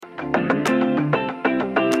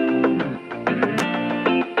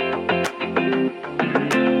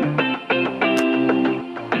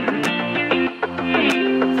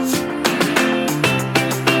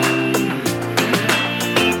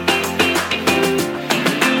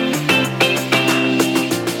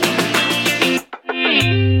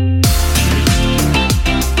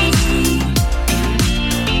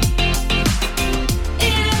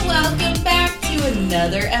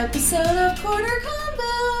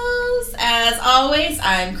as always,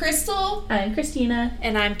 I'm Crystal. I'm Christina.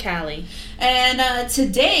 And I'm Callie. And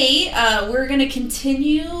today, we're going to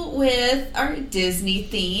continue with our Disney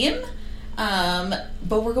theme. But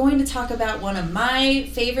we're going to talk about one of my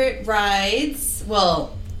favorite rides.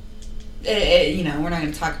 Well, we're not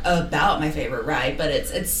going to talk about my favorite ride, but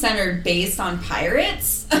it's centered based on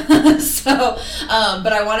pirates. But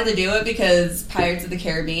I wanted to do it because Pirates of the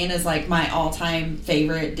Caribbean is like my all-time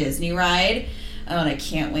favorite Disney ride. And I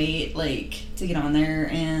can't wait to get on there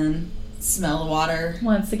and smell the water.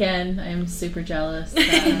 Once again, I'm super jealous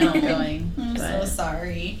that I'm not going. I'm so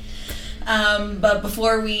sorry. But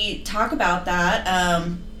before we talk about that,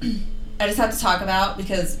 I just have to talk about,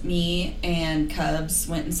 because me and Cubs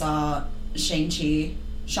went and saw Shang-Chi,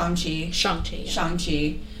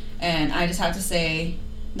 and I just have to say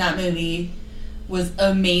that movie was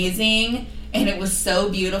amazing, and it was so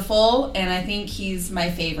beautiful, and I think he's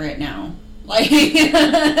my favorite now. He's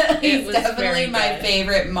definitely my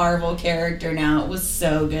favorite Marvel character now. It was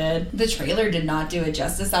so good. The trailer did not do it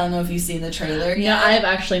justice. I don't know if you've seen the trailer yet. Yeah, I've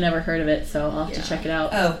actually never heard of it, so I'll have to check it out.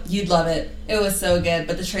 Oh, you'd love it. It was so good,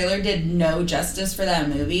 but the trailer did no justice for that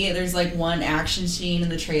movie. There's one action scene in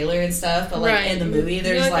the trailer and stuff, but in the movie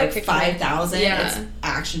there's 5,000. Yeah. It's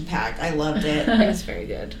action packed. I loved it. It was very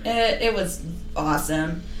good. It was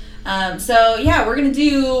awesome. We're gonna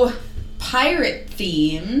do pirate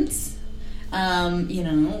themes.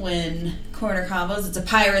 When Corner Convos, it's a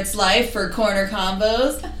pirate's life for Corner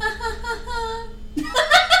Convos.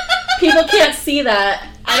 People can't see that.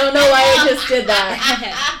 I don't know why I just did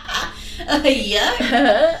that.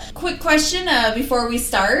 Yeah. Quick question before we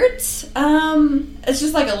start. It's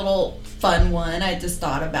just a little fun one I just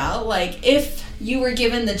thought about. If you were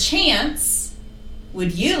given the chance,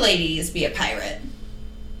 would you ladies be a pirate?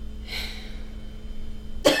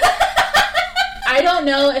 I don't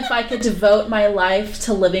know if I could devote my life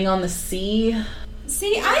to living on the sea.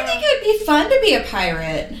 See, I think it would be fun to be a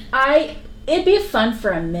pirate. It'd be fun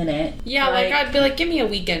for a minute. Yeah, I'd be give me a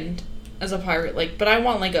weekend as a pirate, but I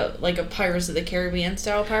want a Pirates of the Caribbean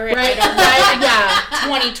style pirate. Right, yeah.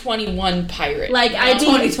 2021 pirate. I'd be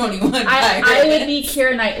 2021 pirate. I would be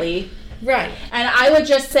Keira Knightley. Right. And I would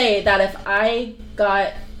just say that if I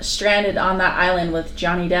got stranded on that island with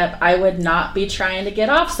Johnny Depp, I would not be trying to get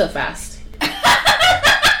off so fast.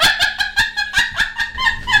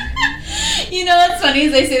 You know what's funny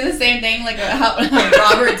is they say the same thing, how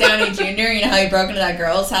Robert Downey Jr., how he broke into that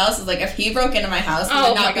girl's house. It's if he broke into my house, he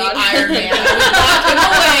would not be Iron Man. I would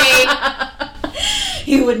lock him away.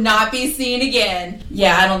 He would not be seen again.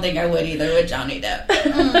 Yeah, I don't think I would either with Johnny Depp.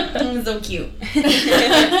 So cute.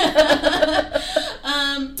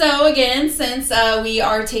 So again, since we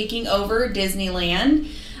are taking over Disneyland,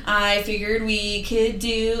 I figured we could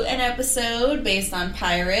do an episode based on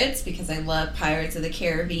pirates because I love Pirates of the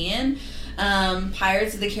Caribbean.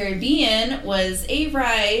 Pirates of the Caribbean was a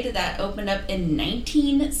ride that opened up in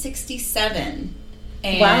 1967.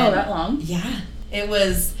 And wow, that long? Yeah. It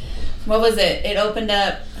was, what was it? It opened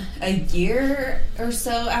up a year or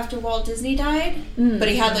so after Walt Disney died, but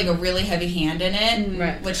he had a really heavy hand in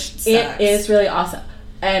it, which sucks. It is really awesome.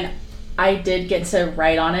 And I did get to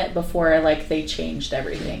ride on it before they changed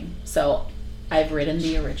everything. So I've ridden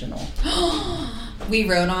the original. We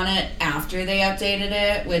rode on it after they updated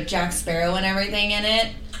it with Jack Sparrow and everything in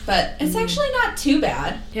it. But it's actually not too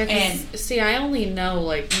bad. Yeah, see, I only know,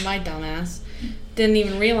 my dumbass didn't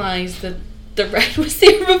even realize that the ride was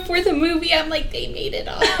there before the movie. I'm they made it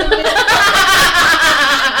up.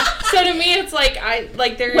 So to me, it's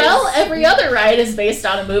there's... Well, every other ride is based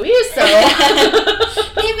on a movie, so...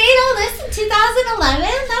 They made all this in 2011?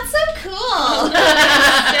 That's so cool.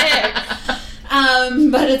 Sick.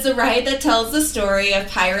 But it's a ride that tells the story of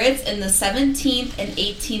pirates in the 17th and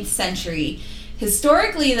 18th century.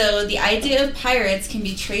 Historically, though, the idea of pirates can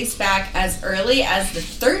be traced back as early as the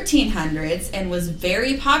 1300s and was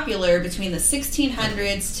very popular between the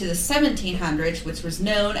 1600s to the 1700s, which was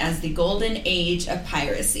known as the Golden Age of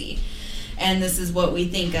Piracy. And this is what we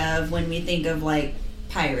think of when we think of,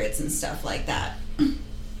 pirates and stuff like that.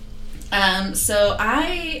 So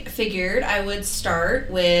I figured I would start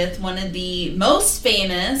with one of the most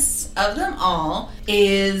famous of them all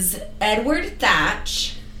is Edward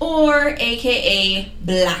Thatch, or aka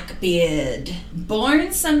Blackbeard.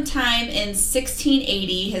 Born sometime in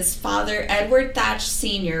 1680, his father Edward Thatch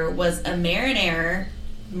Sr. was a mariner.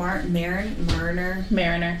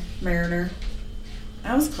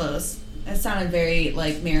 I was close. It sounded very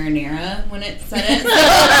marinara when it said it.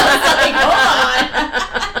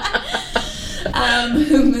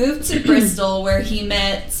 Who moved to Bristol, where he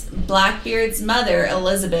met Blackbeard's mother,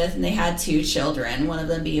 Elizabeth, and they had 2 children, one of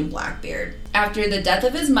them being Blackbeard. After the death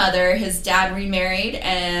of his mother, his dad remarried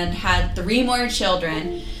and had 3 more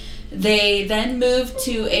children. They then moved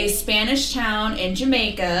to a Spanish town in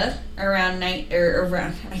Jamaica around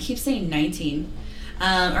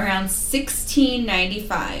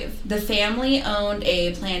 1695. The family owned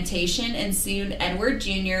a plantation, and soon Edward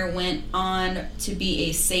Jr. went on to be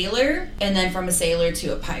a sailor, and then from a sailor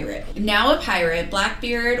to a pirate. Now a pirate,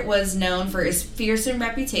 Blackbeard was known for his fearsome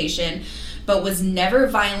reputation, but was never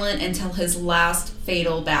violent until his last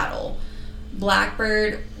fatal battle.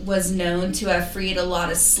 Blackbeard was known to have freed a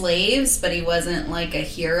lot of slaves, but he wasn't like a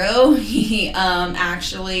hero. He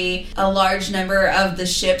actually, a large number of the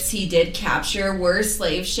ships he did capture were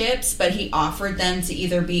slave ships, but he offered them to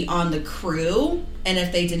either be on the crew, and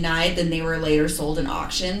if they denied, then they were later sold in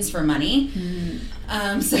auctions for money.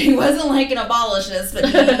 So he wasn't like an abolitionist, but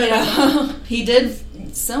he did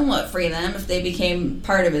somewhat free them if they became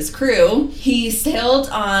part of his crew. He sailed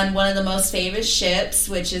on one of the most famous ships,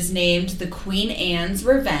 which is named the Queen Anne's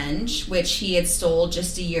Revenge, which he had stole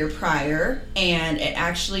just a year prior, and it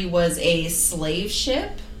actually was a slave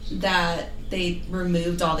ship that they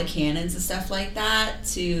removed all the cannons and stuff like that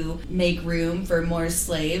to make room for more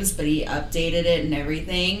slaves, but he updated it and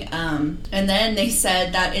everything. And then they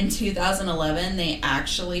said that in 2011, they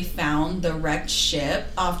actually found the wrecked ship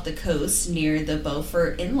off the coast near the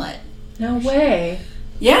Beaufort Inlet. No way.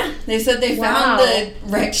 Yeah, they said they found the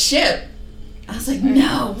wrecked ship. I was like,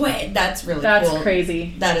 no way. That's really cool. That's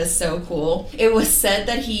crazy. That is so cool. It was said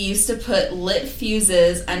that he used to put lit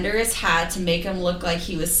fuses under his hat to make him look like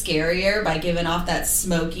he was scarier by giving off that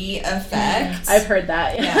smoky effect. I've heard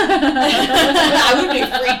that. Yeah. I would be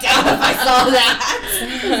freaked out if I saw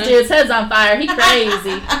that. This dude's head's on fire. He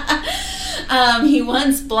crazy. He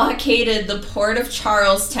once blockaded the port of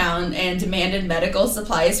Charlestown and demanded medical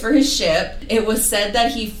supplies for his ship. It was said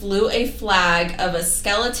that he flew a flag of a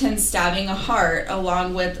skeleton stabbing a heart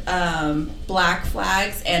along with black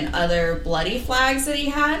flags and other bloody flags that he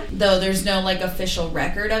had, though there's no like official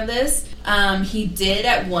record of this. He did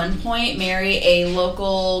at one point marry a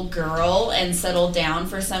local girl and settle down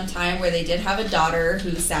for some time, where they did have a daughter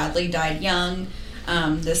who sadly died young.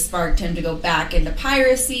 This sparked him to go back into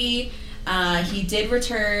piracy. He did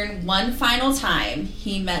return one final time.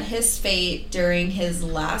 He met his fate during his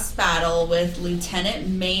last battle with Lieutenant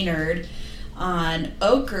Maynard on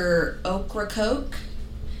Ocracoke,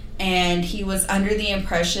 and he was under the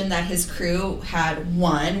impression that his crew had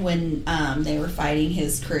won when they were fighting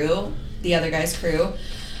his crew, the other guy's crew.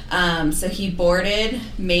 So he boarded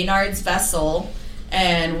Maynard's vessel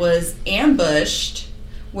and was ambushed,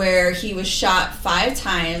 where he was shot 5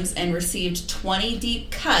 times and received 20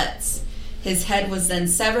 deep cuts. His head was then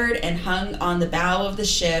severed and hung on the bow of the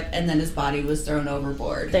ship, and then his body was thrown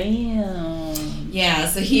overboard. Damn. Yeah,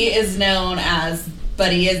 so he is known as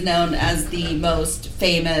the most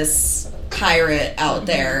famous pirate out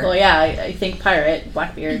there. Well, yeah, I think pirate,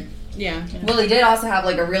 Blackbeard. Yeah. Well, he did also have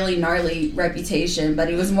like a really gnarly reputation, but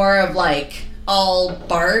he was more of like all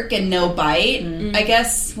bark and no bite. Mm-hmm. I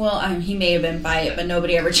guess, well, he may have been bite, but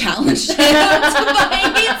nobody ever challenged him to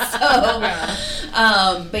bite, so... Yeah.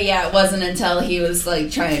 But yeah, it wasn't until he was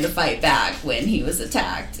like trying to fight back when he was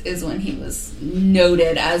attacked is when he was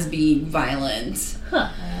noted as being violent.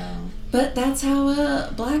 Huh. Wow. But that's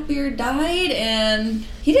how Blackbeard died, and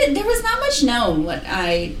there was not much known.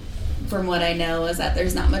 From what I know is that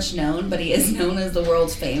there's not much known, but he is known as the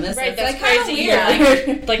world's famous. Right, that's that's like crazy.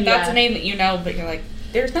 Weird. Like that's a name that you know, but you're like,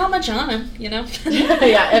 there's not much on him, you know?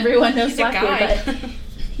 Yeah, everyone knows He's a Blackbeard, guy. but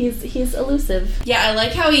he's elusive. Yeah, I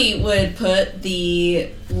like how he would put the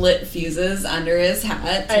lit fuses under his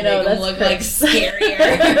hat to make him look like scarier.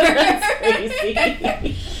 That's crazy.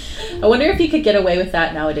 I wonder if he could get away with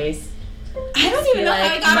that nowadays. I don't even know how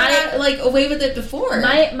I got away with it before.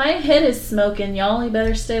 My head is smoking. Y'all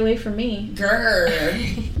better stay away from me. Grr.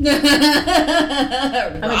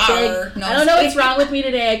 I don't know what's wrong with me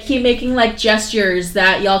today. I keep making like gestures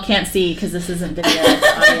that y'all can't see because this isn't video,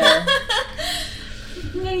 it's audio.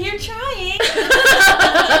 You're trying.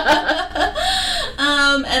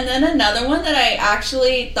 And then another one that I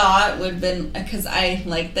actually thought would have been, because I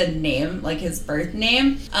like the name, like his birth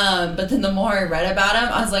name, but then the more I read about him,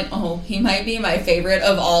 I was like, oh, he might be my favorite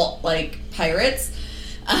of all, like, pirates.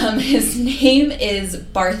 His name is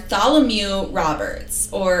Bartholomew Roberts,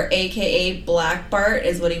 or AKA Black Bart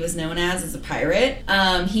is what he was known as a pirate.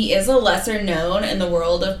 He is a lesser known in the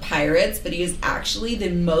world of pirates, but he was actually the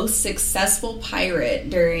most successful pirate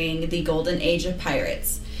during the golden age of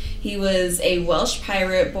pirates. He was a Welsh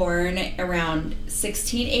pirate born around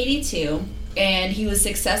 1682. and he was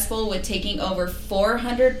successful with taking over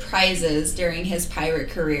 400 prizes during his pirate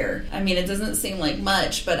career. I mean, it doesn't seem like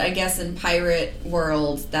much, but I guess in pirate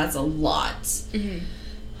world, that's a lot.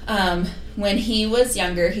 When he was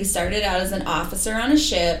younger, he started out as an officer on a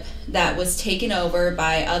ship that was taken over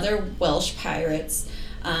by other Welsh pirates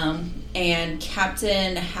and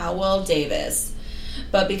Captain Howell Davis.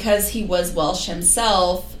 But because he was Welsh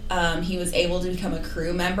himself, he was able to become a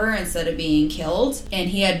crew member instead of being killed. And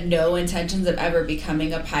he had no intentions of ever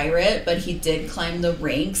becoming a pirate, but he did climb the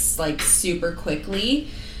ranks like super quickly.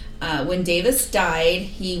 When Davis died,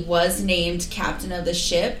 he was named captain of the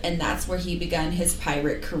ship, and that's where he began his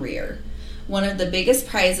pirate career. One of the biggest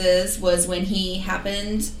prizes was when he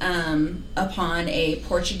happened upon a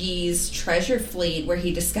Portuguese treasure fleet where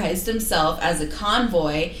he disguised himself as a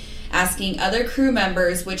convoy, asking other crew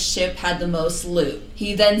members which ship had the most loot.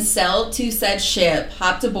 He then sailed to said ship,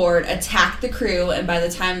 hopped aboard, attacked the crew, and by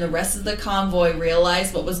the time the rest of the convoy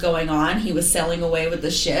realized what was going on, he was sailing away with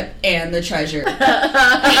the ship and the treasure. I'm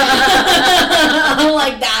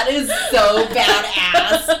like, that is so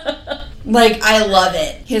badass. Like, I love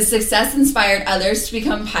it. His success inspired others to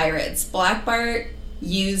become pirates. Black Bart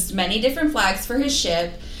used many different flags for his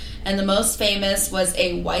ship, and the most famous was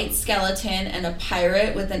a white skeleton and a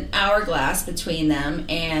pirate with an hourglass between them,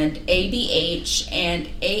 and ABH and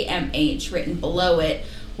AMH written below it,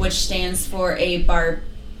 which stands for a Barbadian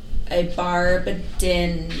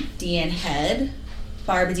head,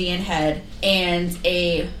 and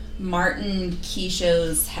a Martin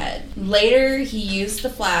Keishaw's head. Later, he used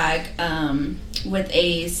the flag with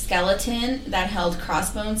a skeleton that held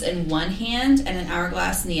crossbones in one hand and an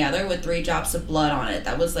hourglass in the other with 3 drops of blood on it.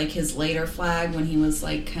 That was like his later flag when he was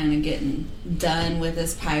like kind of getting done with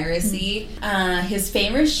his piracy. His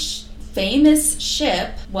famous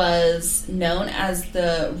ship was known as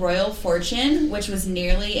the Royal Fortune, which was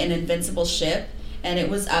nearly an invincible ship. And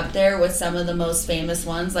it was up there with some of the most famous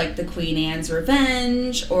ones like the Queen Anne's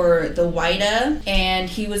Revenge or the Whydah. And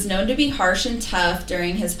he was known to be harsh and tough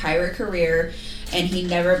during his pirate career, and he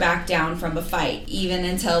never backed down from a fight, even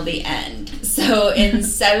until the end. So in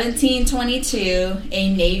 1722,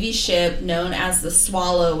 a Navy ship known as the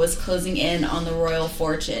Swallow was closing in on the Royal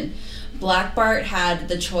Fortune. Black Bart had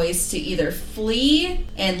the choice to either flee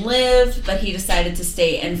and live, but he decided to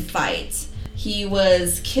stay and fight. He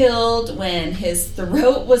was killed when his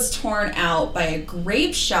throat was torn out by a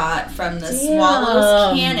grape shot from the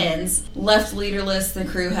Swallow's cannons. Left leaderless, the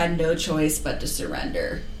crew had no choice but to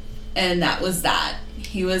surrender. And that was that.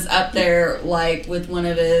 He was up there like with one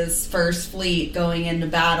of his first fleet going into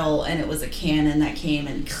battle, and it was a cannon that came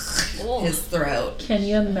and his throat. Can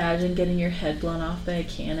you imagine getting your head blown off by a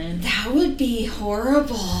cannon? That would be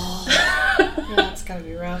horrible. Yeah, that's gotta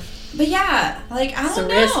be rough. But yeah, like, I don't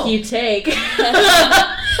know. It's a risk you take.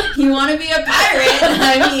 You want to be a pirate?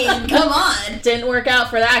 I mean, come on. Didn't work out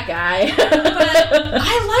for that guy. But I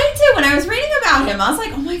liked it when I was reading about him. I was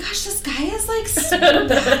like, oh my gosh, this guy is like super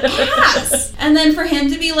badass. And then for him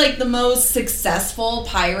to be like the most successful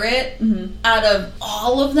pirate out of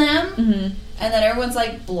all of them. And then everyone's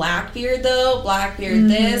like, Blackbeard though, Blackbeard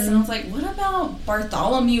this. And I was like, what about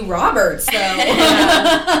Bartholomew Roberts though?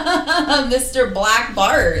 Mr. Black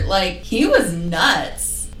Bart. Like, he was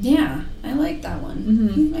nuts. Yeah, I like that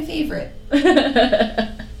one. He's my favorite.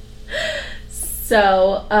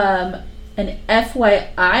 So, an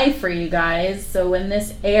FYI for you guys. So when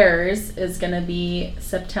this airs is going to be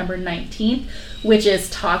September 19th, which is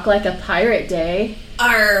Talk Like a Pirate Day.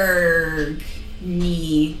 Arrgh.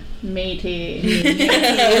 Me. Matey.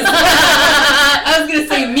 I was going to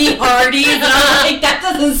say me hearties, and I'm like, that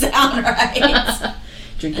doesn't sound right.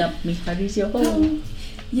 Drink up me hearties, yo ho.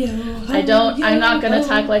 I'm not going to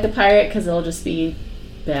talk like a pirate because it'll just be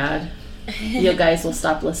bad. You guys will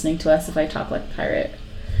stop listening to us if I talk like a pirate.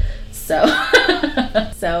 So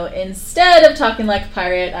instead of talking like a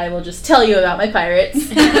pirate, I will just tell you about my pirates.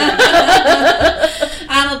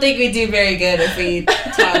 I don't think we do very good if we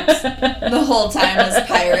talked the whole time as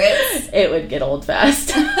pirates. It would get old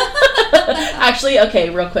fast. Actually, okay,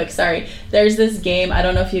 real quick, sorry. There's this game, I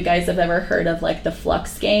don't know if you guys have ever heard of like the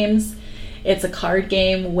Flux games. It's a card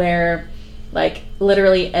game where like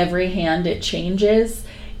literally every hand it changes,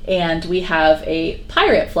 and we have a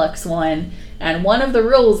Pirate Flux one. And one of the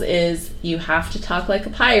rules is you have to talk like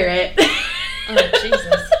a pirate. Oh,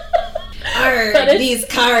 Jesus. These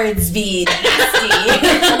cards be nasty.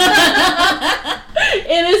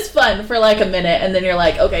 It is fun for like a minute, and then you're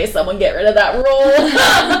like, okay, someone get rid of that rule.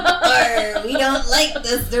 We don't like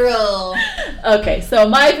this rule. Okay, so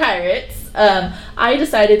my pirates I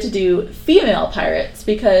decided to do female pirates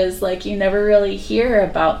because, like, you never really hear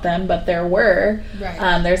about them, but there were.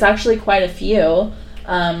 Right. There's actually quite a few.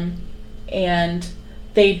 And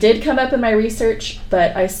they did come up in my research,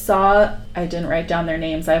 but I didn't write down their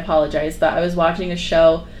names, I apologize, but I was watching a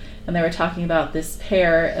show and they were talking about this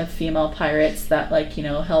pair of female pirates that, like, you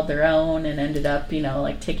know, held their own and ended up, you know,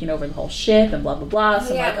 like, taking over the whole ship and blah, blah, blah.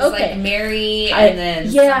 So yeah, I'm it was like, okay. like Mary and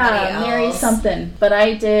then somebody else. Mary something. But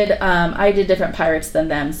I did different pirates than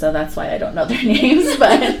them, so that's why I don't know their names.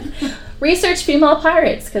 But research female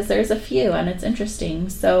pirates, because there's a few, and it's interesting.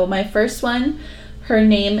 So my first one, her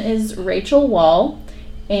name is Rachel Wall.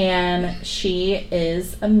 And she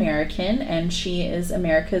is American, and she is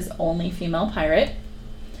America's only female pirate.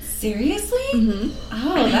 Seriously? Mm-hmm.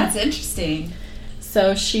 Oh, that's interesting.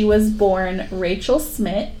 So she was born Rachel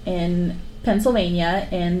Smith in Pennsylvania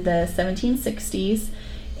in the 1760s,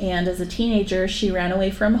 and as a teenager she ran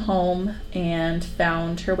away from home and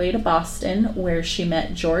found her way to Boston, where she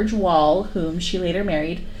met George Wall, whom she later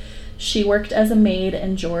married. She worked as a maid,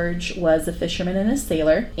 and George was a fisherman and a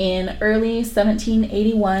sailor. In early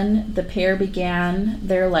 1781, the pair began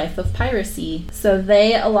their life of piracy. So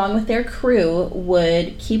they, along with their crew,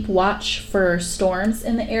 would keep watch for storms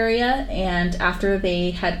in the area, and after they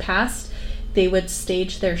had passed, they would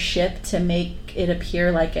stage their ship to make it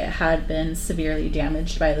appear like it had been severely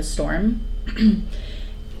damaged by the storm.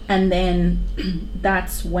 And then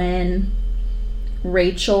that's when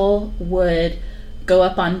Rachel would go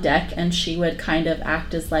up on deck, and she would kind of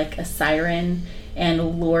act as like a siren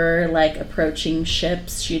and lure like approaching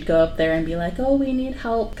ships. She'd go up there and be like, oh, we need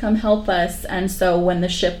help, come help us. And so when the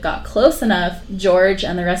ship got close enough, George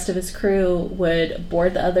and the rest of his crew would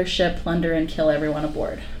board the other ship, plunder, and kill everyone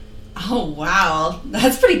aboard. Oh, wow.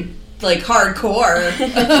 That's pretty, like, hardcore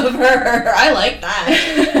of her. I like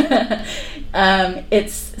that.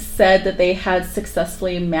 It's said that they had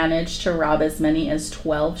successfully managed to rob as many as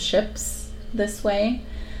 12 ships this way.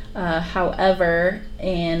 However,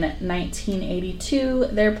 in 1982,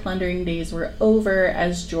 their plundering days were over,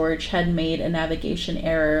 as George had made a navigation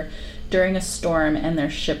error during a storm and their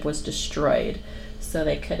ship was destroyed, so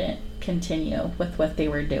they couldn't continue with what they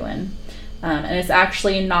were doing. And it's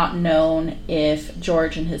actually not known if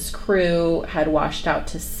George and his crew had washed out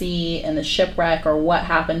to sea in the shipwreck or what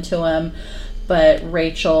happened to him, but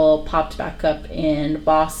Rachel popped back up in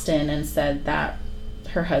Boston and said that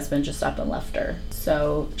her husband just up and left her.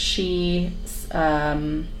 So she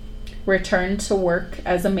returned to work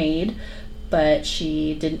as a maid, but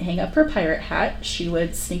she didn't hang up her pirate hat. She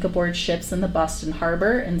would sneak aboard ships in the Boston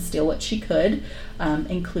Harbor and steal what she could,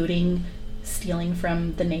 including stealing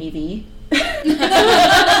from the Navy.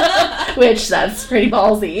 Which, that's pretty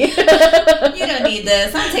ballsy. You don't need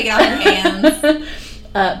this. I'm taking it off your hands.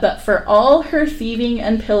 But for all her thieving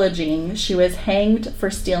and pillaging, she was hanged for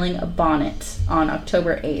stealing a bonnet on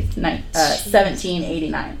October 8th,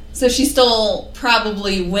 1789. So she stole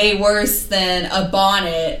probably way worse than a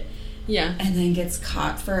bonnet. Yeah. And then gets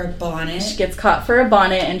caught for a bonnet. She gets caught for a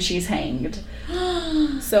bonnet and she's hanged.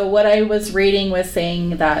 So what I was reading was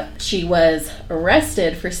saying that she was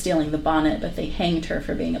arrested for stealing the bonnet, but they hanged her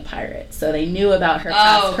for being a pirate. So they knew about her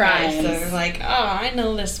past crimes. So they're like, oh, I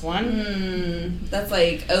know this one. That's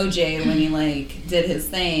like OJ when he, like, did his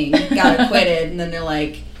thing, got acquitted, and then they're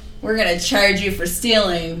like, we're going to charge you for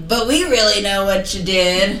stealing, but we really know what you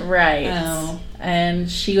did. Right. Oh. And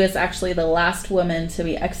she was actually the last woman to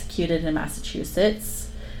be executed in Massachusetts.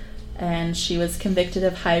 And she was convicted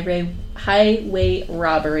of highway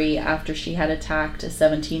robbery after she had attacked a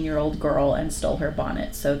 17-year-old girl and stole her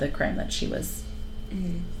bonnet. So the crime that she was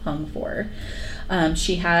hung for.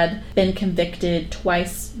 She had been convicted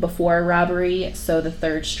twice before robbery, so the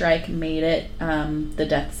third strike made it the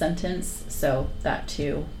death sentence. So that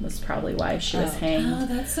too was probably why she was hanged. Oh,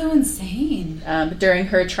 that's so insane. During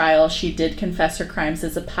her trial, she did confess her crimes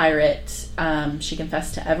as a pirate. She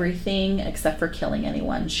confessed to everything except for killing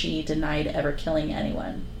anyone. She denied ever killing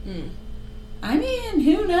anyone. I mean,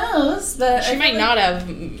 who knows? But she might not have.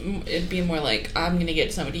 It'd be more like, I'm going to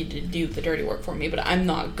get somebody to do the dirty work for me, but I'm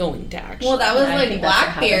not going to actually. Well, that was I like think that's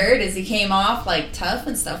what Blackbeard, as he came off like tough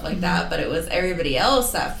and stuff like that, but it was everybody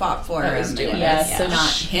else that fought for That him. was doing and it, it was so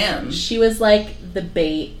not him. She was like the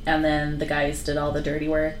bait, and then the guys did all the dirty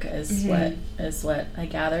work, is what I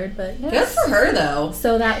gathered. But yes. Good for her, though.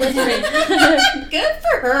 So that was Good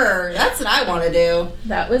for her. That's what I want to do.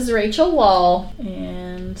 that was Rachel Wall,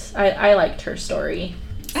 and I liked her story.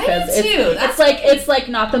 I do too. It's like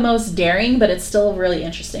not the most daring, but it's still really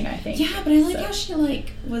interesting, I think. Yeah, but I like how she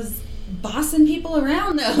like was bossing people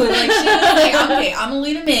around though. Like she was like, okay, I'm gonna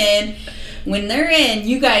lead them in. when they're in,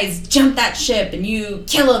 you guys jump that ship and you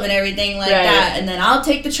kill them and everything like that, and then I'll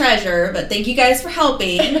take the treasure, but thank you guys for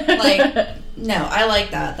helping. Like, no, I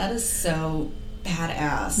like that. That is so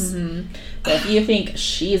badass. Mm-hmm. But if you think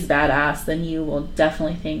she's badass, then you will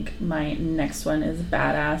definitely think my next one is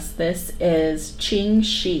badass. This is Qing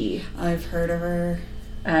Shi. I've heard of her.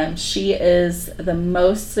 She is the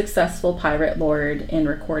most successful pirate lord in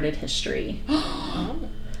recorded history.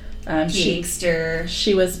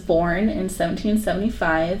 She was born in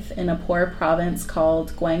 1775 in a poor province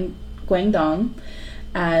called Guangdong.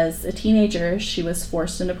 As a teenager, she was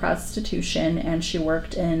forced into prostitution, and she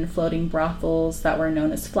worked in floating brothels that were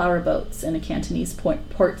known as flower boats in a Cantonese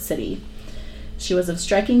port city. She was of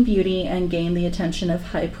striking beauty and gained the attention of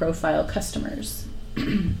high-profile customers.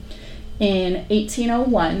 In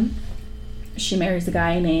 1801, she marries a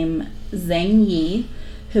guy named Zhang Yi,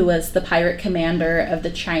 who was the pirate commander of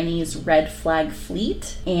the Chinese Red Flag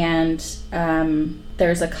Fleet. And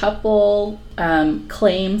there's a couple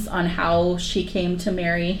claims on how she came to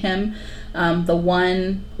marry him. The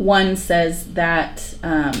one says that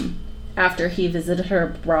after he visited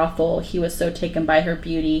her brothel, he was so taken by her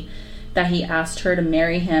beauty that he asked her to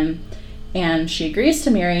marry him. And she agrees to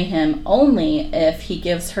marry him only if he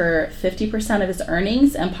gives her 50% of his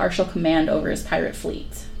earnings and partial command over his pirate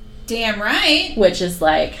fleet. Damn right. Which is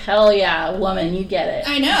like, hell yeah, woman, you get it.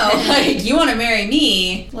 I know. Like, you want to marry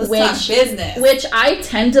me? Let's talk business. Which I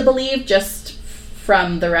tend to believe just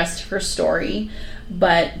from the rest of her story.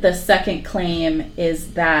 But the second claim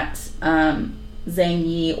is that Zhang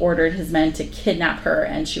Yi ordered his men to kidnap her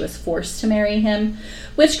and she was forced to marry him.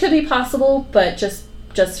 Which could be possible, but just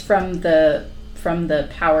from the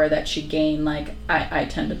power that she gained, like, I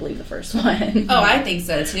tend to believe the first one. Oh, I think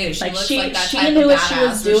so too. She looks like that type she knew of what she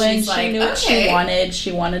was doing. She knew what she wanted.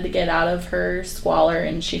 She wanted to get out of her squalor,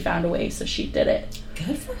 and she found a way, so she did it.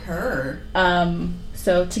 Good for her.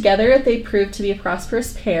 So together they proved to be a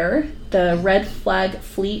prosperous pair. The Red Flag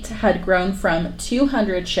Fleet had grown from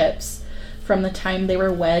 200 ships from the time they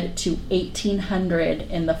were wed to 1,800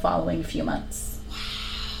 in the following few months. Wow.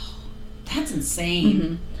 That's insane.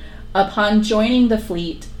 Mm-hmm. Upon joining the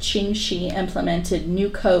fleet, Qing Shi implemented new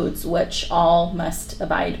codes which all must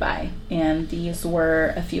abide by, and these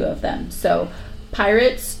were a few of them. So,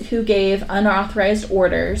 pirates who gave unauthorized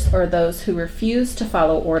orders or those who refused to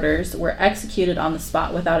follow orders were executed on the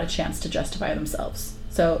spot without a chance to justify themselves.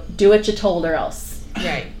 So, do what you told or else.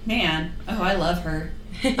 Right. Man. Oh, I love her.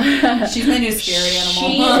 She's my new scary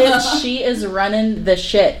animal. She is running the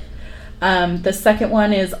shit. The second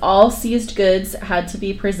one is all seized goods had to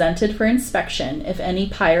be presented for inspection. If any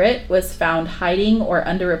pirate was found hiding or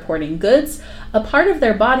underreporting goods, a part of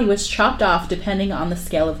their body was chopped off depending on the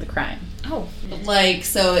scale of the crime. Oh. Like,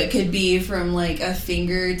 so it could be from, like, a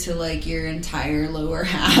finger to, like, your entire lower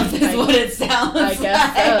half is what it sounds like. I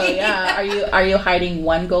guess so, yeah. Are you hiding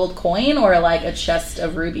one gold coin or, like, a chest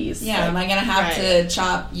of rubies? Yeah, am I going to have to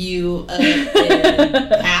chop you in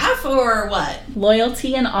half or what?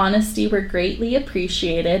 Loyalty and honesty were greatly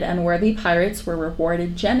appreciated, and worthy pirates were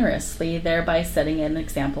rewarded generously, thereby setting an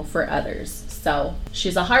example for others. So,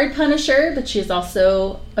 she's a hard punisher, but she's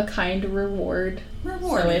also a kind reward.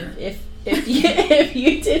 So if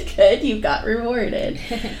you did good, you got rewarded.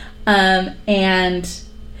 And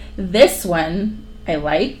this one I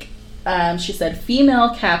like. She said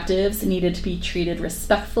female captives needed to be treated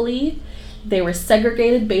respectfully. They were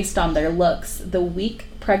segregated based on their looks. The weak,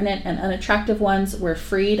 pregnant, and unattractive ones were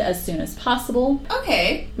freed as soon as possible.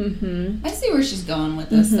 Okay. Mm-hmm. I see where she's going with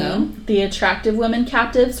this, though. The attractive women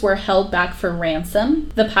captives were held back for ransom.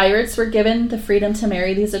 The pirates were given the freedom to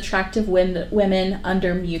marry these attractive women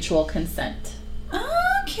under mutual consent.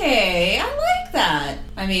 Okay, I like that.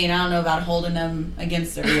 I mean, I don't know about holding them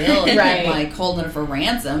against their will and right. like holding them for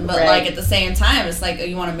ransom, but right. like at the same time, it's like, oh,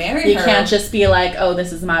 you want to marry her. You can't just be like, oh,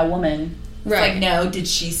 this is my woman. It's like, no, did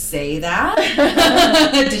she say that?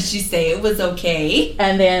 Did she say it was okay?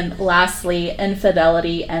 And then lastly,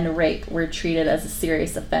 infidelity and rape were treated as a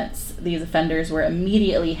serious offense. These offenders were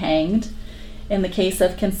immediately hanged. In the case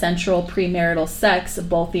of consensual premarital sex,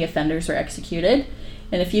 both the offenders were executed.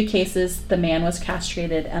 In a few cases, the man was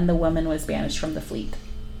castrated and the woman was banished from the fleet.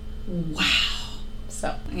 Wow.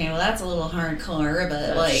 So. Okay, well, that's a little hardcore,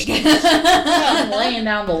 but like laying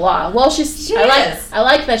down the law. Well, I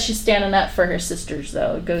like that she's standing up for her sisters,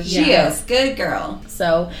 though. She is. Good girl.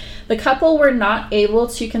 So, the couple were not able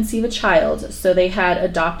to conceive a child, so they had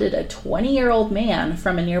adopted a 20-year-old man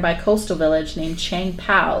from a nearby coastal village named Chang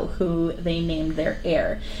Pao, who they named their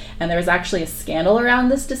heir. And there was actually a scandal around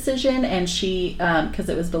this decision, and she, because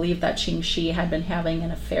it was believed that Qing Shi had been having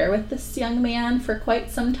an affair with this young man for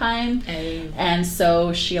quite some time. And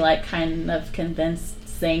so she, like, kind of convinced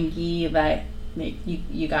Zhang Yi that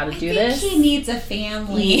you got to do this. He needs a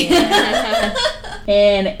family. Yeah.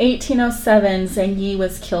 In 1807, Zhang Yi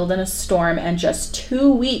was killed in a storm, and just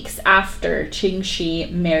 2 weeks after, Qing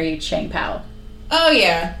Shi married Chang Pao. Oh,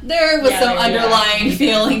 yeah. There was some underlying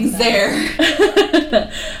feelings there.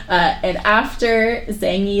 And after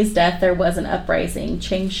Zhang Yi's death, there was an uprising.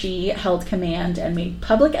 Qing Shi held command and made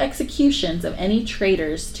public executions of any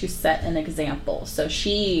traitors to set an example. So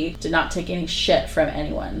she did not take any shit from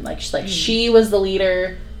anyone. She was the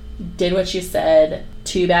leader, did what she said.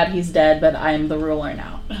 Too bad he's dead, but I'm the ruler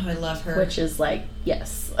now. Oh, I love her. Which is like,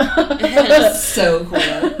 yes. So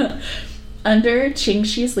cool. Under Qing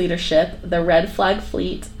Shi's leadership, the Red Flag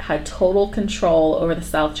Fleet had total control over the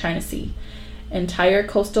South China Sea. Entire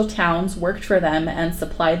coastal towns worked for them and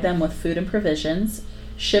supplied them with food and provisions.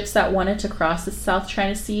 Ships that wanted to cross the South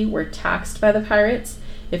China Sea were taxed by the pirates.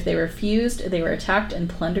 If they refused, they were attacked and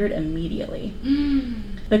plundered immediately.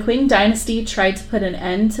 The Qing dynasty tried to put an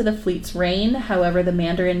end to the fleet's reign. However, the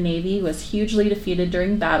Mandarin Navy was hugely defeated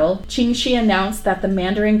during battle. Qing Shi announced that the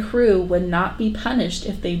Mandarin crew would not be punished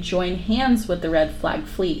if they joined hands with the Red Flag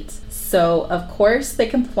Fleet. So, of course, they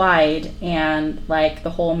complied, and, like,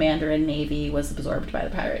 the whole Mandarin Navy was absorbed by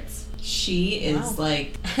the pirates. She is,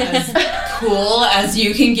 like, as cool as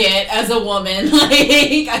you can get as a woman.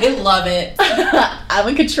 Like, I love it. I'm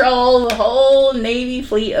in control of the whole Navy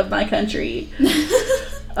fleet of my country.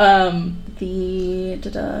 I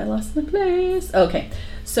lost my place. Okay.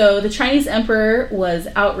 So the Chinese emperor was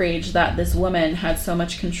outraged that this woman had so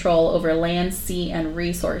much control over land, sea, and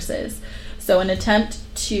resources. So in an attempt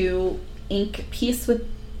to ink a peace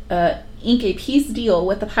deal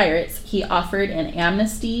with the pirates, he offered an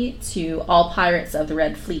amnesty to all pirates of the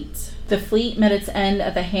Red Fleet. The fleet met its end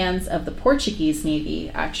at the hands of the Portuguese Navy,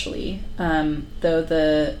 actually. Though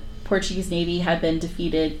the Portuguese Navy had been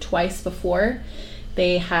defeated twice before,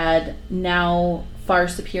 they had now far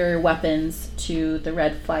superior weapons to the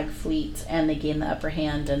Red Flag Fleet, and they gained the upper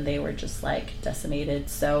hand, and they were just, like, decimated.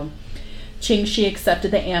 So Qing Shi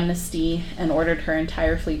accepted the amnesty and ordered her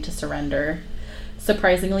entire fleet to surrender.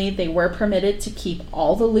 Surprisingly, they were permitted to keep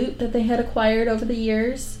all the loot that they had acquired over the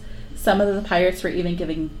years. Some of the pirates were even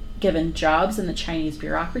given jobs in the Chinese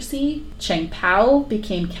bureaucracy. Chang Pao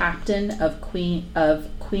became captain of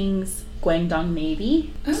Qing's Guangdong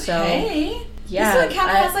Navy. Okay. So, yeah, this one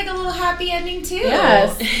kind of has like a little happy ending too.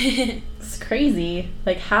 Yes. It's crazy.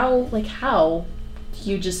 Like how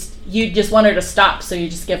you just want her to stop, so you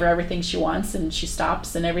just give her everything she wants and she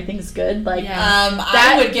stops and everything's good. Like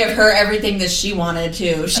I would give her everything that she wanted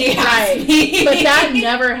to. She asked me. But that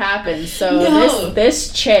never happened. So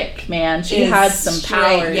this chick, man, she has some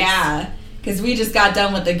powers. Yeah. Because we just got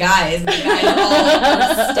done with the guys. The guys all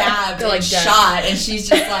were stabbed and shot, and she's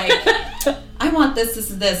just like, I want this, this,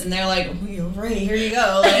 and this. And they're like, oh, you're right, here you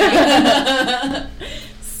go. Like,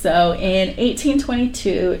 so in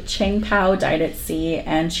 1822, Chang Pao died at sea,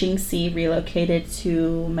 and Qing Shi relocated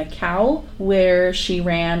to Macau, where she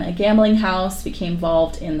ran a gambling house, became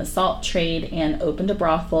involved in the salt trade, and opened a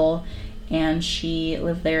brothel. And she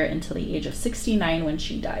lived there until the age of 69 when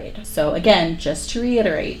she died. So again, just to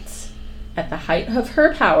reiterate, at the height of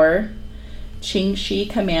her power, Qing Shi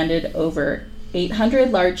commanded over 800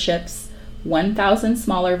 large ships, 1,000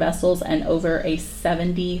 smaller vessels, and over a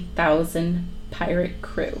 70,000 pirate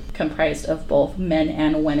crew comprised of both men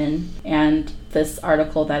and women. And this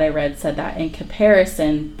article that I read said that in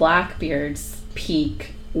comparison, Blackbeard's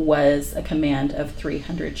peak was a command of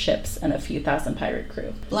 300 ships and a few thousand pirate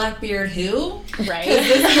crew. Blackbeard who? Right. Because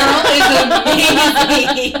this girl is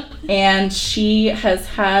amazing. And she has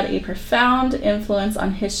had a profound influence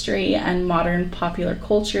on history and modern popular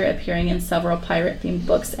culture, appearing in several pirate-themed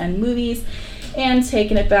books and movies. And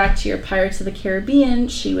taking it back to your Pirates of the Caribbean,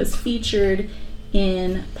 she was featured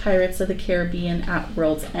in Pirates of the Caribbean at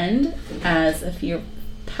World's End as a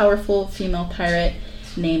powerful female pirate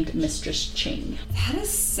named Mistress Ching. That is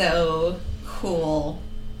so cool.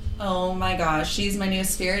 Oh my gosh, she's my new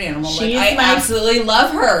spirit animal. I absolutely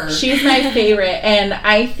love her. She's my favorite, and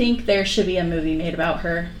I think there should be a movie made about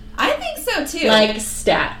her. I think so too. Like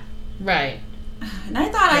Stat. Right. And I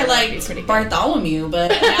thought I liked Bartholomew, but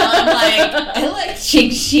now I'm like, I like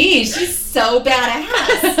Qing Shi. She's so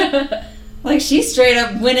badass. Like, she straight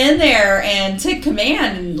up went in there and took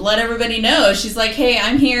command and let everybody know. She's like, hey,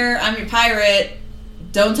 I'm here. I'm your pirate.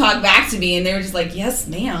 don't talk back to me, and they were just like, yes,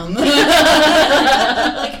 ma'am. Like,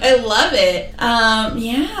 I love it.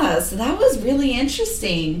 Yeah, so that was really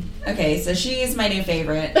interesting. Okay, so she's my new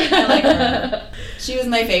favorite. I like her. She was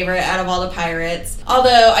my favorite out of all the pirates.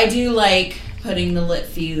 Although I do like putting the lit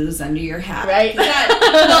fuse under your hat. Right.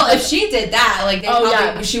 Well, if she did that, like,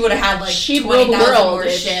 she would have had like she'd rule the 20,000 world more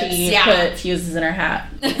if ships. she put fuses in her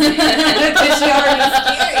hat. Because she already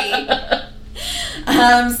scary.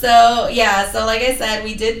 So like I said,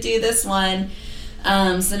 we did do this one.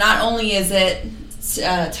 So not only is it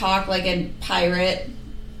talk like a pirate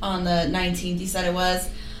on the 19th, you said it was,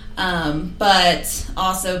 but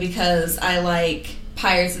also because I like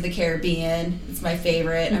Pirates of the Caribbean. It's my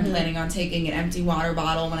favorite. I'm planning on taking an empty water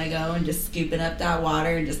bottle when I go and just scooping up that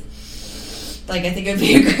water and just, like, I think it'd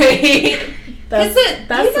be great. That's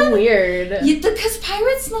weird. Because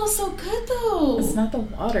pirates smell so good, though. It's not the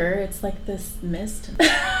water. It's like this mist.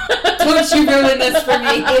 Don't you ruin this for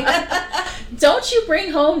me. Don't you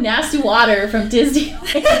bring home nasty water from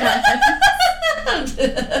Disneyland.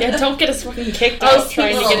 Yeah, don't get us fucking kicked out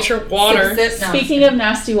trying to get your water. Speaking of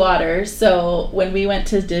nasty water, so when we went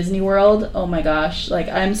to Disney World, oh my gosh, like,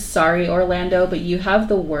 I'm sorry, Orlando, but you have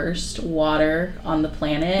the worst water on the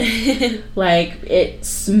planet. Like, it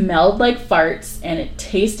smelled like farts and it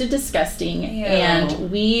tasted disgusting. Ew.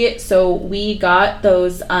 And we got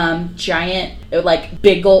those giant, like,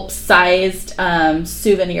 big gulp sized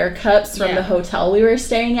souvenir cups from the hotel we were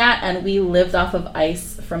staying at, and we lived off of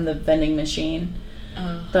ice from the vending machine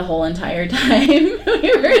the whole entire time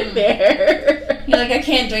we were there. You're like, I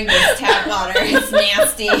can't drink this tap water. It's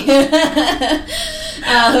nasty.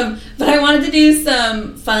 But I wanted to do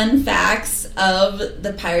some fun facts of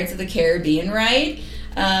the Pirates of the Caribbean ride.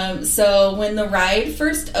 So when the ride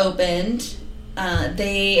first opened,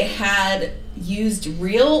 they had used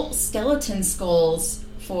real skeleton skulls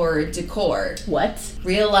for decor. What?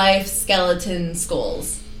 Real life skeleton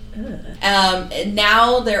skulls.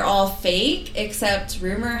 Now they're all fake, except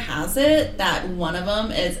rumor has it that one of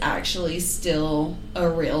them is actually still a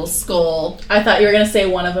real skull. I thought you were going to say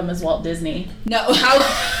one of them is Walt Disney. No.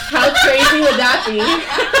 How crazy would that be?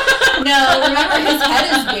 No, remember his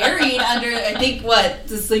head is buried under, I think,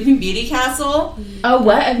 the Sleeping Beauty castle? Oh,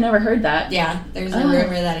 what? I've never heard that. Yeah, there's a rumor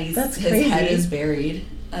that his crazy. head is buried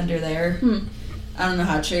under there. I don't know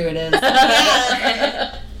how true it is.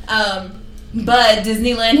 But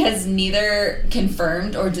Disneyland has neither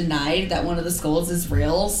confirmed or denied that one of the skulls is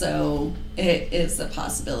real, so it is a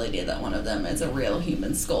possibility that one of them is a real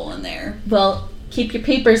human skull in there. Well, keep your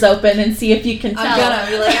papers open and see if you can tell. I'm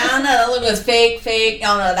gonna be like, I don't know, that look was fake.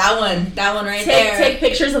 Oh no, that one right there. Take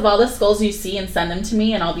pictures of all the skulls you see and send them to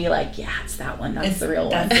me, and I'll be like, yeah, it's that one. That's the real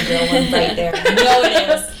one. That's the real one right there. You know it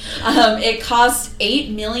is. It cost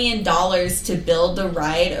 $8 million to build the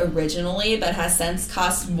ride originally, but has since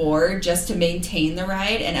cost more just to maintain the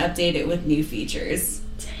ride and update it with new features.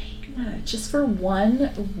 Dang, just for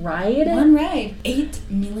one ride? One ride. $8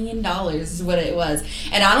 million is what it was.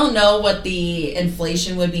 And I don't know what the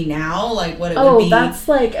inflation would be now, like what it would be. Oh, that's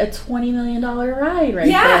like a $20 million ride right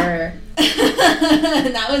there.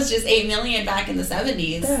 That was just $8 million back in the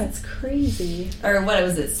 70s. That's crazy. Or what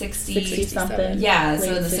was it, 60 something? Yeah, Late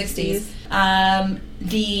so in the 60s.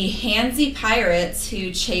 The handsy pirates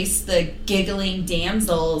who chased the giggling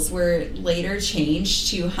damsels were later changed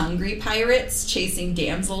to hungry pirates chasing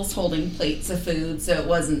damsels holding plates of food, so it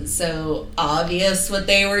wasn't so obvious what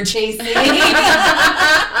they were chasing.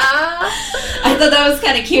 I thought that was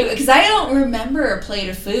kind of cute because I don't remember a plate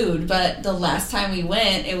of food, but the last time we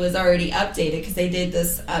went, it was already updated because they did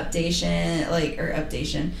this updation.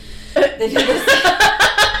 They did this.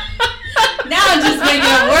 Now I'm just making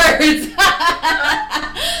up words.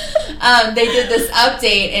 They did this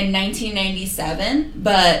update in 1997,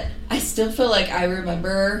 but I still feel like I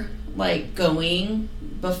remember like going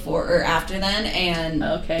before or after then, and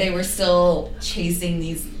they were still chasing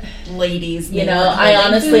these ladies. You know, I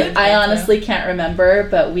honestly can't remember,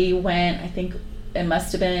 but we went, I think it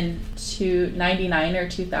must have been 99 or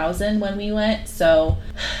 2000 when we went, so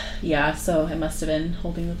yeah, so it must have been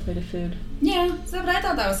holding the plate of food. Yeah, but I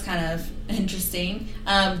thought that was kind of interesting.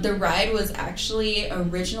 The ride was actually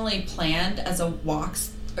originally planned as a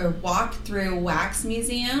walk-through wax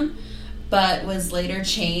museum, but was later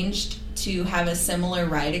changed to have a similar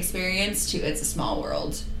ride experience to It's a Small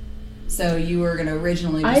World. So you were going to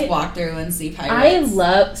originally just walk through and see pirates.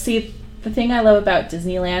 The thing I love about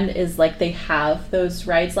Disneyland is like they have those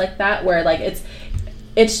rides like that where like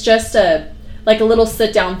it's just a like a little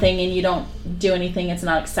sit down thing and you don't do anything, it's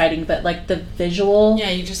not exciting, but like the visual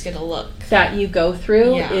you just get a look that you go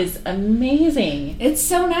through is amazing. It's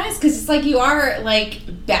so nice because it's like you are like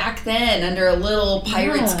back then under a little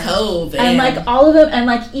pirate's cove, and like all of them, and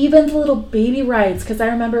like even the little baby rides, because I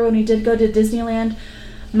remember when we did go to Disneyland,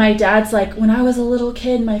 my dad's like, when I was a little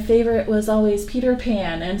kid, my favorite was always Peter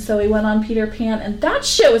Pan, and so we went on Peter Pan, and that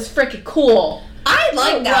shit was freaking cool. I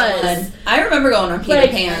like that one. I remember going on Peter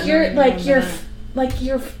Pan. You're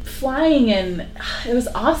flying, and it was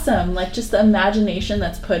awesome. Like just the imagination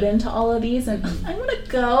that's put into all of these, and I want to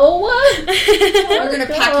go. We're gonna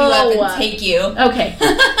pack you up and take you. Okay.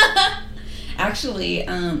 Actually,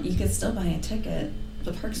 you could still buy a ticket.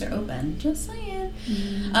 The parks are open. Just saying.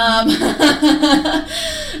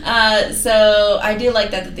 So I do like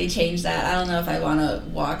that they changed that. I don't know if I want to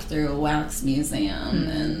walk through a wax museum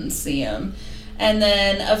and see them. And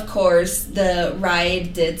then, of course, the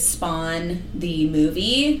ride did spawn the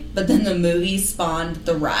movie, but then the movie spawned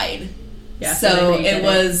the ride. Yeah, so it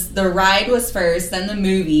was, the ride was first, then the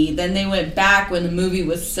movie, then they went back when the movie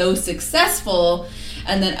was so successful,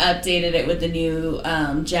 and then updated it with the new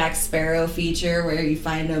Jack Sparrow feature where you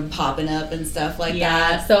find him popping up and stuff like that.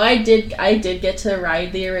 Yeah, so I did get to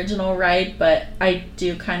ride the original ride, but I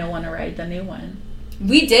do kind of want to ride the new one.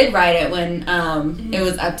 We did ride it when it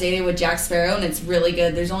was updated with Jack Sparrow, and it's really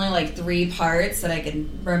good. There's only like 3 parts that I can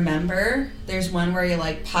remember. There's one where he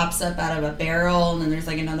like pops up out of a barrel, and then there's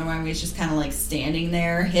like another one where he's just kind of like standing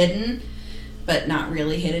there hidden, but not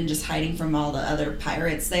really hidden, just hiding from all the other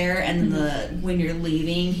pirates there. And then when you're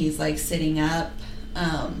leaving, he's like sitting up,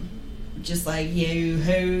 just like yo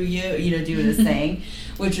ho yo, doing his thing,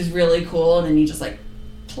 which is really cool. And then you just like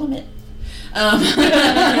plummet.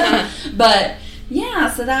 But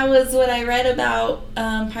yeah, so that was what I read about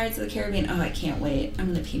Pirates of the Caribbean. Oh, I can't wait.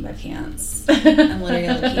 I'm going to pee my pants. I'm literally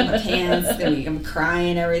going to pee my pants. I'm crying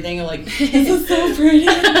and everything. I'm like, this is so pretty.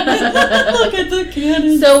 Look at the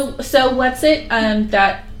cannons. So what's it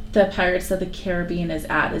that the Pirates of the Caribbean is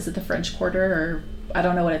at? Is it the French Quarter, or I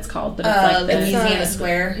don't know what it's called, but it's like the Louisiana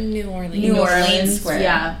Square. New Orleans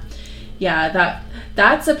Square. Yeah,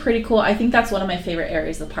 that's a pretty cool, I think that's one of my favorite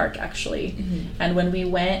areas of the park, actually. And when we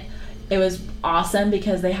went, it was awesome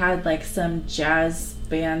because they had like some jazz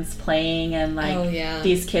bands playing, and like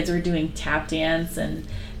these kids were doing tap dance, and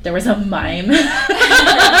there was a mime.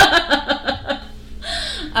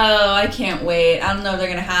 Oh, I can't wait. I don't know if they're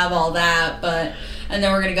going to have all that, but... And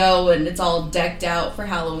then we're going to go and it's all decked out for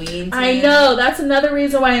Halloween. I know. That's another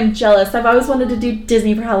reason why I'm jealous. I've always wanted to do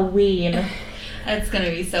Disney for Halloween. It's going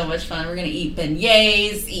to be so much fun. We're going to eat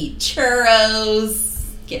beignets, eat churros,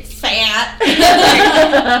 get fat.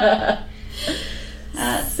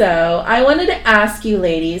 So I wanted to ask you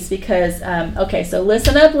ladies because, so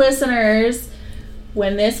listen up, listeners.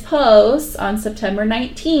 When this posts on September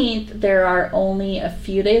 19th, there are only a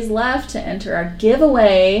few days left to enter our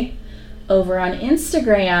giveaway over on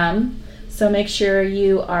Instagram. So make sure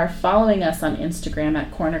you are following us on Instagram at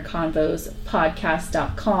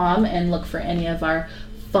cornerconvospodcast.com and look for any of our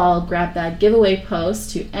fall grab bag giveaway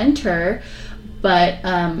posts to enter. But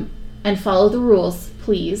and follow the rules,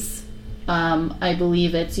 please. I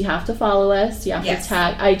believe you have to follow us. You have to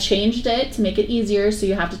tag. I changed it to make it easier, so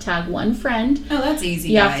you have to tag one friend. Oh, that's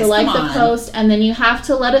easy. You have to like the post, and then you have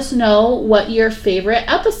to let us know what your favorite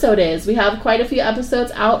episode is. We have quite a few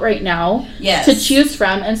episodes out right now to choose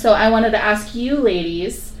from, and so I wanted to ask you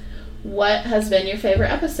ladies, what has been your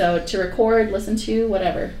favorite episode to record, listen to,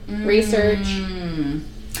 whatever, research?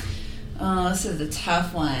 Oh, this is a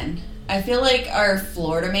tough one. I feel like our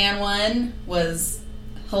Florida Man one was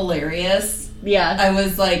hilarious. Yeah. I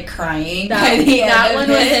was like crying. That one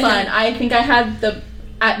was fun. I think at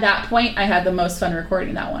that point I had the most fun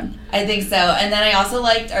recording that one. I think so. And then I also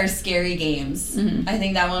liked our scary games. I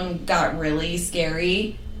think that one got really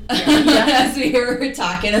scary. As we were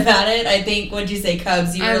talking about it. I think, what'd you say,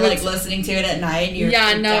 Cubs? You were like listening to it at night and you were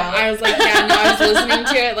freaked out. I was like, I was listening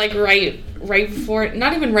to it like right before,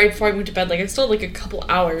 not even right before I went to bed. Like I still had like a couple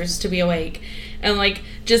hours to be awake. And like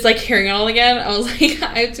just like hearing it all again, I was like,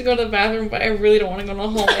 I have to go to the bathroom, but I really don't want to go to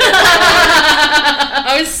home.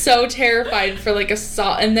 I was so terrified for like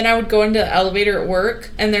and then I would go into the elevator at work,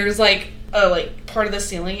 and there's like part of the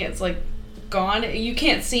ceiling, it's like gone. You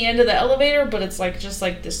can't see into the elevator, but it's like just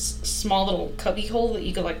like this small little cubby hole that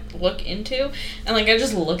you could like look into, and like I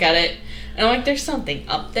just look at it and I'm like, there's something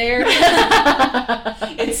up there.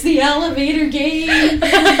 It's the elevator game.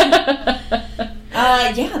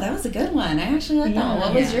 Yeah, that was a good one. I actually liked that one.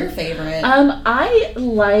 What was your favorite? I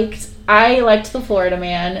liked the Florida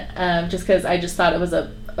Man, just because I just thought it was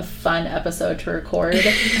a a fun episode to record.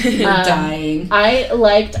 Dying. I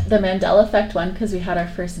liked the Mandela Effect one because we had our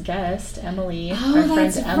first guest, Emily. Oh, our friend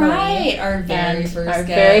that's Emily. right. Our very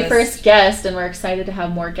first guest, and we're excited to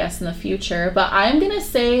have more guests in the future. But I'm going to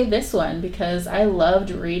say this one because I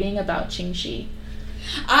loved reading about Qingxi.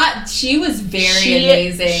 She was very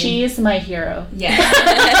amazing. She's my hero. Yeah.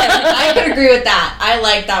 I could agree with that. I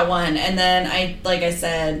like that one. And then like I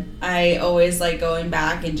said, I always like going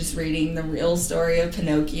back and just reading the real story of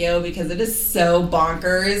Pinocchio because it is so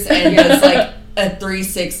bonkers and it's like a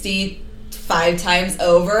 360 5 times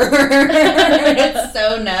over. It's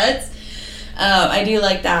so nuts. I do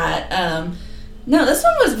like that. No, this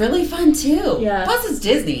one was really fun too. Yeah. Plus it's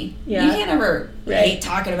Disney. Yeah. You can't ever hate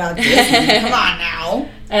talking about Disney. Come on now.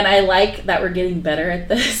 And I like that we're getting better at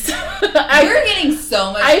this. We're getting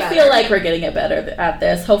so much better. I feel like we're getting it better at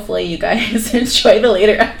this. Hopefully you guys enjoy the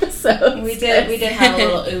later episodes. We did have a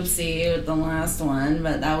little oopsie with the last one,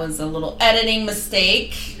 but that was a little editing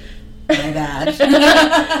mistake. My bad.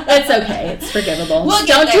 It's okay. It's forgivable.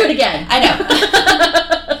 Don't do it again. I know.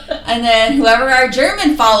 And then whoever our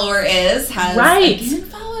German follower is has again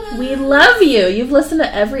followed us. We love you. You've listened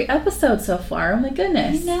to every episode so far. Oh my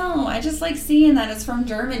goodness. I know. I just like seeing that it's from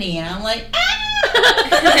Germany, and I'm like,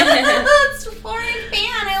 that's a foreign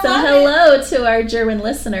fan. I love it. So hello to our German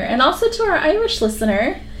listener, and also to our Irish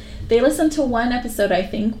listener. They listened to one episode, I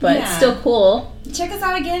think, but it's still cool. Check us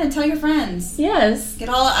out again and tell your friends. Yes. Get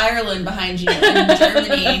all of Ireland behind you and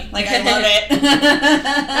Germany. Like, I love it.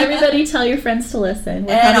 Everybody tell your friends to listen.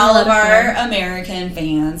 And all of our American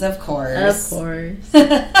fans, of course. Of course. We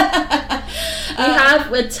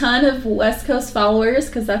have a ton of West Coast followers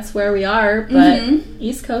because that's where we are, but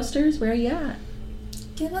East Coasters, where are you at?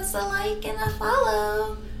 Give us a like and a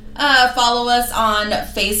follow. Follow us on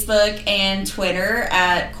Facebook and Twitter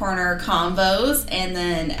at Corner Convos, and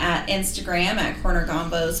then at Instagram at Corner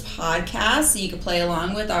Convos Podcast, so you can play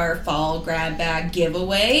along with our fall grab bag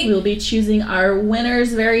giveaway. We'll be choosing our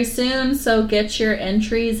winners very soon, so get your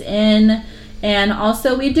entries in. And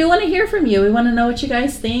also, we do want to hear from you. We want to know what you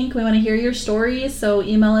guys think. We want to hear your stories, so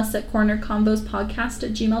email us at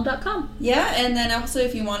cornerconvospodcast@gmail.com. Yeah, and then also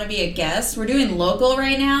if you want to be a guest, we're doing local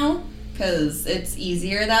right now, because it's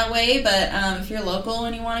easier that way, but if you're local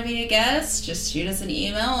and you want to be a guest, just shoot us an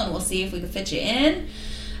email and we'll see if we can fit you in.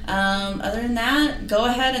 Other than that, go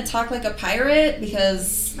ahead and talk like a pirate,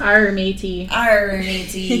 because Arr, matey. Talk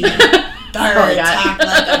like a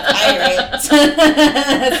pirate.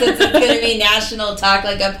 Since it's going to be National Talk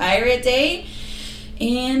Like a Pirate Day.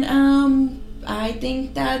 And I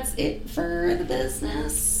think that's it for the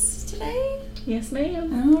business today. Yes,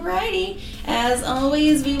 ma'am. Alrighty. As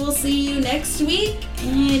always, we will see you next week.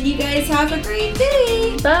 And you guys have a great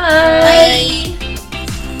day. Bye. Bye.